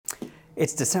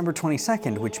It's December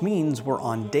 22nd, which means we're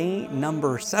on day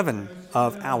number 7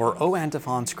 of our O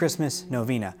Antiphons Christmas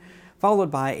Novena,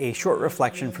 followed by a short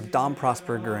reflection from Dom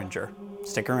Prosper Guringer.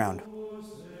 Stick around.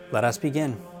 Let us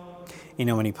begin. In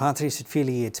nomine Patris et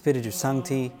Filii et Spiritus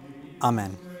Sancti.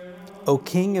 Amen. O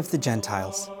King of the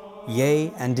Gentiles,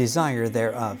 yea, and desire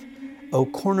thereof, O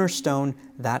cornerstone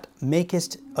that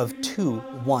makest of two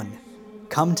one,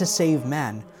 come to save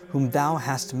man, whom thou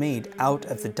hast made out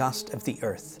of the dust of the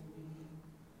earth.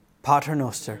 Pater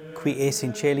noster, qui es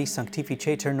in caeli,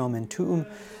 sanctificetur nomen tuum,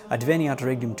 adveniat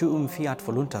regnum tuum, fiat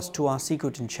voluntas tua,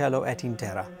 sicut in cielo et in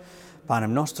terra.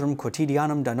 Panem nostrum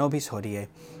quotidianum da nobis hodie,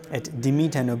 et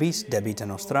dimite nobis debita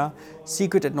nostra,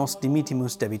 sicut et nos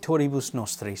dimitimus debitoribus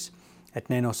nostris, et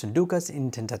ne nos inducas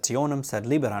in tentationem, sed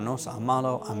libera nos a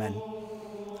malo. Amen.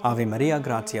 Ave Maria,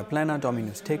 gratia plena,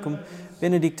 Dominus tecum,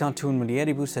 benedicta tu in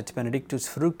mulieribus, et benedictus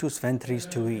fructus ventris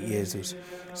tui, Iesus.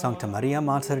 Sancta Maria,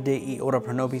 Mater Dei, ora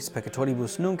pro nobis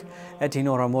peccatoribus nunc, et in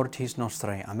hora mortis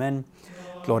nostrae. Amen.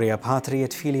 Gloria Patri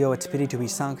et Filio et Spiritui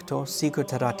Sancto,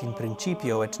 sicut erat in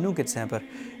principio et nunc et semper,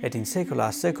 et in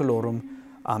saecula saeculorum.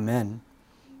 Amen.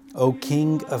 O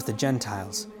King of the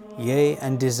Gentiles, yea,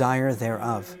 and desire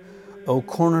thereof, O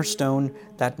cornerstone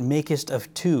that makest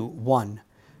of two one,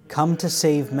 come to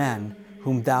save man,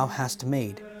 whom thou hast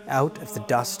made out of the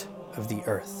dust of the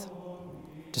earth.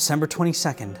 December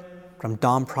 22nd, from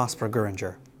Dom Prosper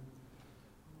Guringer.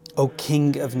 O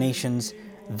King of nations,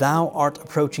 thou art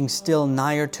approaching still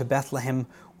nigher to Bethlehem,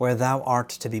 where thou art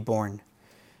to be born.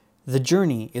 The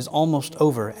journey is almost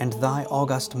over, and thy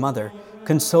august mother,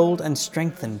 consoled and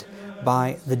strengthened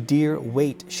by the dear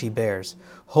weight she bears,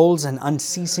 holds an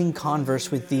unceasing converse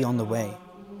with thee on the way.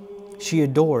 She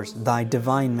adores thy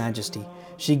divine majesty.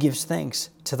 She gives thanks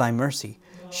to thy mercy.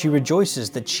 She rejoices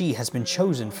that she has been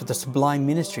chosen for the sublime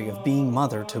ministry of being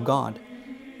mother to God.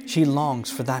 She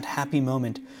longs for that happy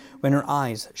moment when her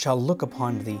eyes shall look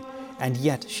upon thee, and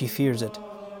yet she fears it.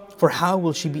 For how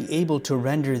will she be able to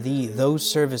render thee those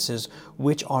services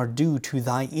which are due to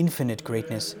thy infinite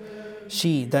greatness,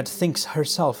 she that thinks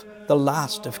herself the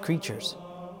last of creatures?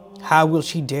 How will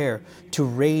she dare to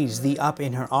raise thee up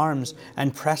in her arms,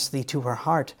 and press thee to her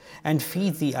heart, and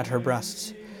feed thee at her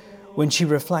breasts, when she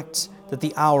reflects that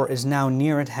the hour is now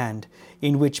near at hand,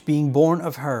 in which, being born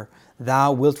of her,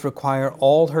 thou wilt require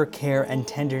all her care and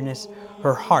tenderness?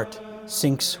 Her heart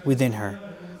sinks within her.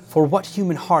 For what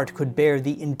human heart could bear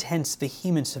the intense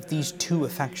vehemence of these two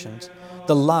affections,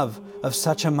 the love of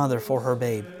such a mother for her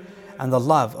babe, and the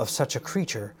love of such a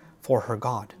creature for her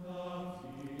God?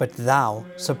 But thou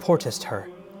supportest her,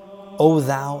 O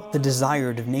thou the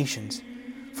desired of nations,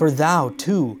 for thou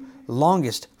too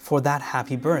longest for that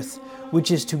happy birth,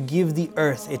 which is to give the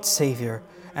earth its Saviour,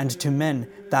 and to men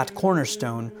that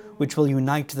cornerstone which will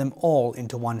unite them all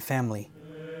into one family.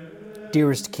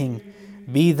 Dearest King,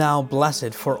 be thou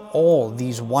blessed for all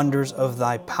these wonders of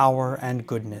thy power and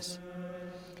goodness.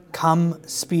 Come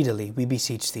speedily, we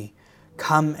beseech thee.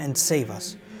 Come and save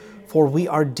us, for we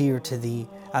are dear to thee,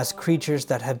 as creatures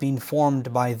that have been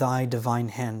formed by thy divine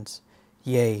hands.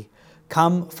 Yea,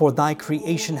 come, for thy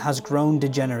creation has grown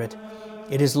degenerate.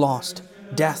 It is lost.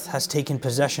 Death has taken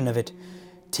possession of it.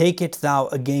 Take it thou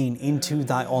again into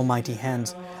thy almighty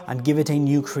hands, and give it a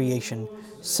new creation.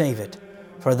 Save it,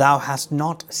 for thou hast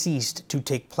not ceased to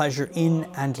take pleasure in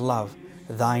and love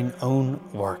thine own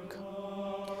work.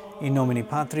 In nomine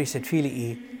Patris et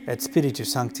Filii et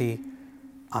Spiritus Sancti.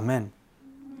 Amen.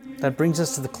 That brings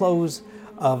us to the close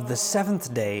of the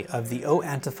 7th day of the O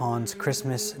Antiphons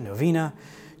Christmas Novena.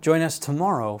 Join us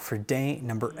tomorrow for day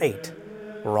number 8.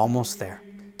 We're almost there.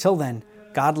 Till then,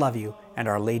 God love you, and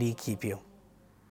Our Lady keep you.